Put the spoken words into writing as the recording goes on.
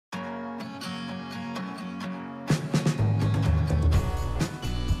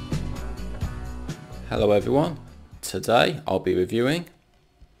Hello everyone, today I'll be reviewing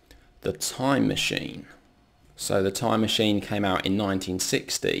The Time Machine. So The Time Machine came out in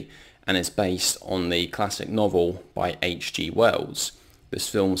 1960 and is based on the classic novel by H.G. Wells. This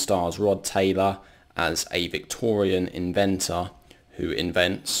film stars Rod Taylor as a Victorian inventor who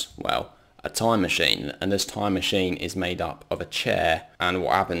invents, well, a time machine, and this time machine is made up of a chair. And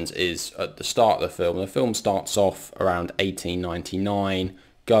what happens is at the start of the film starts off around 1899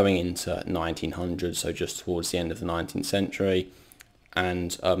 going into 1900, so just towards the end of the 19th century,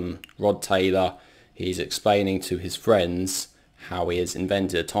 and Rod Taylor, he's explaining to his friends how he has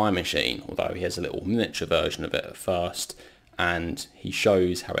invented a time machine, although he has a little miniature version of it at first, and he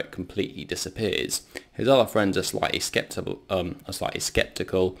shows how it completely disappears. His other friends are slightly skeptical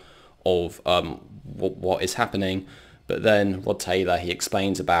of what is happening, but then Rod Taylor, he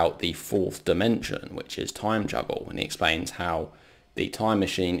explains about the fourth dimension, which is time travel, and he explains how the time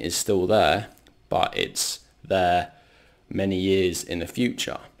machine is still there, but it's there many years in the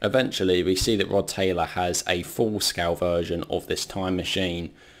future. Eventually we see that Rod Taylor has a full-scale version of this time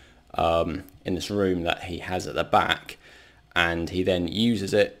machine in this room that he has at the back, and he then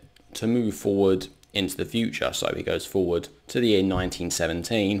uses it to move forward into the future. So he goes forward to the year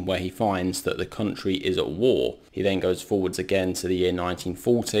 1917, where he finds that the country is at war. He then goes forwards again to the year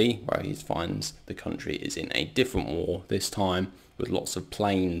 1940, where he finds the country is in a different war, this time with lots of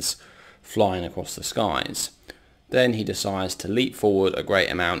planes flying across the skies. Then he decides to leap forward a great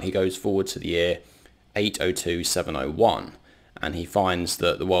amount. He goes forward to the year 802-701, and he finds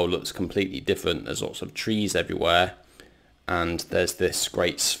that the world looks completely different. There's lots of trees everywhere, and there's this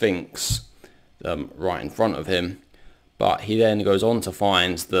great sphinx right in front of him. But he then goes on to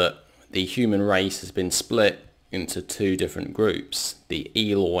find that the human race has been split into two different groups, the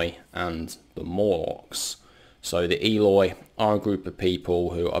Eloi and the Morlocks. So the Eloi are a group of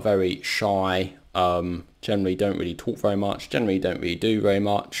people who are very shy, generally don't really talk very much, generally don't really do very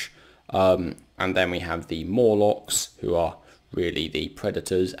much. And then we have the Morlocks, who are really the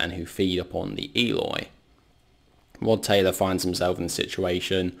predators and who feed upon the Eloi. Rod Taylor finds himself in a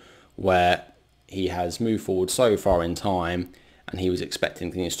situation where he has moved forward so far in time, and he was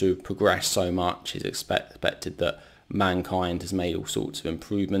expecting things to progress so much. He's expected that mankind has made all sorts of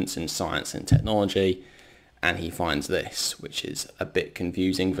improvements in science and technology, and he finds this, which is a bit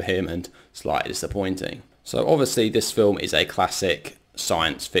confusing for him and slightly disappointing. So obviously this film is a classic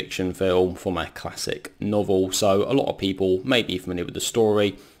science fiction film from a classic novel, so a lot of people may be familiar with the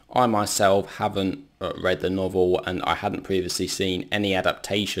story. I myself haven't read the novel, and I hadn't previously seen any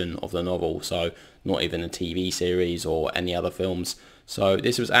adaptation of the novel, so not even a TV series or any other films. So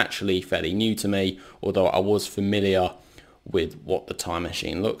this was actually fairly new to me, although I was familiar with what the time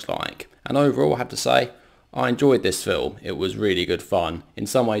machine looks like. And overall, I have to say, I enjoyed this film. It was really good fun. In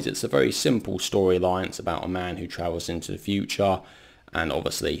some ways it's a very simple storyline. It's about a man who travels into the future, and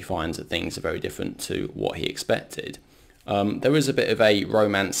obviously he finds that things are very different to what he expected. There is a bit of a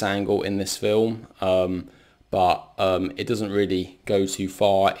romance angle in this film, but it doesn't really go too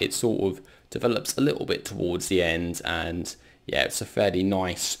far. It sort of develops a little bit towards the end, and yeah, it's a fairly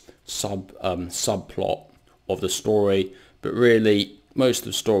nice subplot of the story, but really most of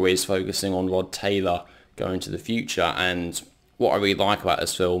the story is focusing on Rod Taylor going to the future. And what I really like about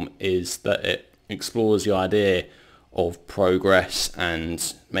this film is that it explores the idea of progress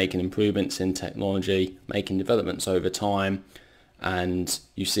and making improvements in technology, making developments over time. And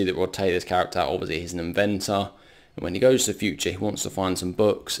you see that Rod Taylor's character, obviously he's an inventor, and when he goes to the future he wants to find some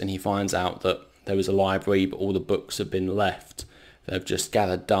books, and he finds out that there was a library but all the books have been left. They've just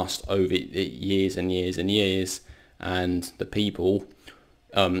gathered dust over years and years and years, and the people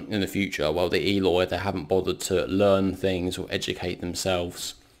in the future, well, the Eloi, they haven't bothered to learn things or educate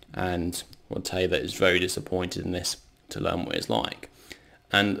themselves, and Rod Taylor is very disappointed in this, to learn what it's like.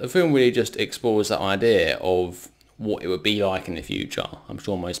 And the film really just explores that idea of what it would be like in the future. I'm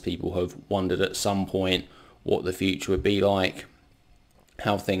sure most people have wondered at some point what the future would be like,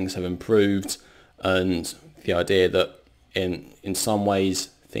 how things have improved, and the idea that in some ways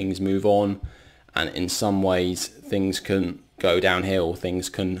things move on, and in some ways things can go downhill, things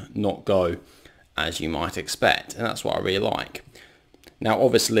can not go as you might expect, and that's what I really like. Now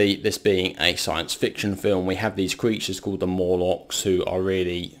obviously, this being a science fiction film, we have these creatures called the Morlocks, who are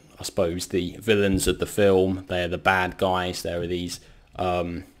really, I suppose, the villains of the film. They are the bad guys. There are these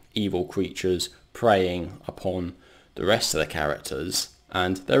evil creatures preying upon the rest of the characters,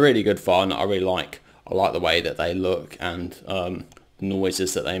 and they're really good fun. I like the way that they look, and the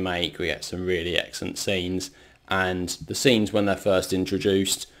noises that they make. We get some really excellent scenes, and the scenes when they're first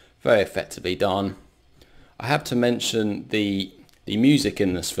introduced, very effectively done. I have to mention the the music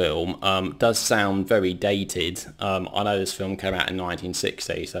in this film does sound very dated. I know this film came out in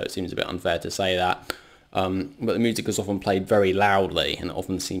 1960, so it seems a bit unfair to say that. But the music is often played very loudly and it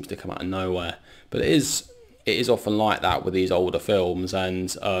often seems to come out of nowhere. But it is often like that with these older films, and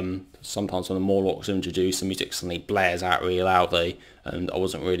sometimes when the Morlocks are introduced, the music suddenly blares out really loudly, and I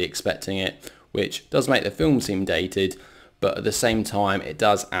wasn't really expecting it, which does make the film seem dated, but at the same time it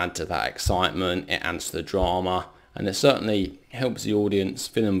does add to that excitement, it adds to the drama, and it certainly helps the audience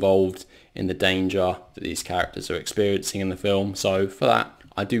feel involved in the danger that these characters are experiencing in the film. So for that,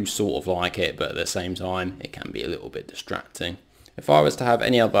 I do sort of like it, but at the same time it can be a little bit distracting. If I was to have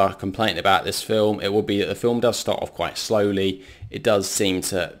any other complaint about this film, it would be that the film does start off quite slowly. It does seem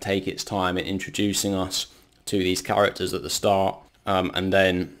to take its time in introducing us to these characters at the start, and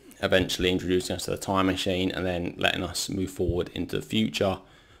then eventually introducing us to the time machine and then letting us move forward into the future.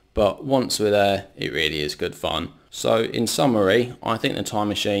 But once we're there, it really is good fun. So in summary, I think The Time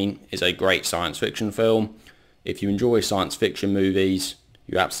Machine is a great science fiction film. If you enjoy science fiction movies,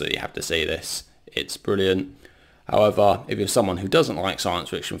 you absolutely have to see this. It's brilliant. However, if you're someone who doesn't like science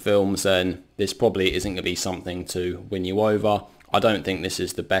fiction films, then this probably isn't going to be something to win you over. I don't think this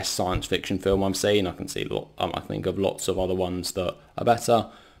is the best science fiction film I've seen. I can see I think of lots of other ones that are better.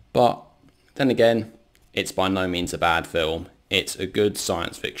 But then again, it's by no means a bad film. It's a good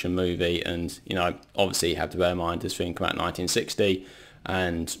science fiction movie, and obviously you have to bear in mind this film came out in 1960,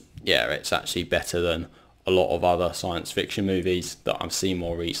 and yeah, it's actually better than a lot of other science fiction movies that I've seen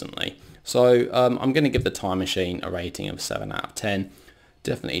more recently. So I'm going to give The Time Machine a rating of 7 out of 10.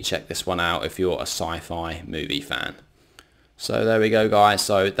 Definitely check this one out if you're a sci-fi movie fan. So there we go, guys.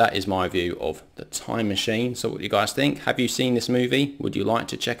 So that is my view of The Time Machine. So what do you guys think? Have you seen this movie? Would you like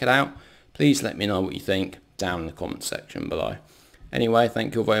to check it out? Please let me know what you think down in the comment section below. Anyway,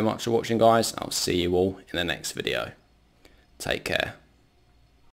 thank you all very much for watching, guys. I'll see you all in the next video. Take care.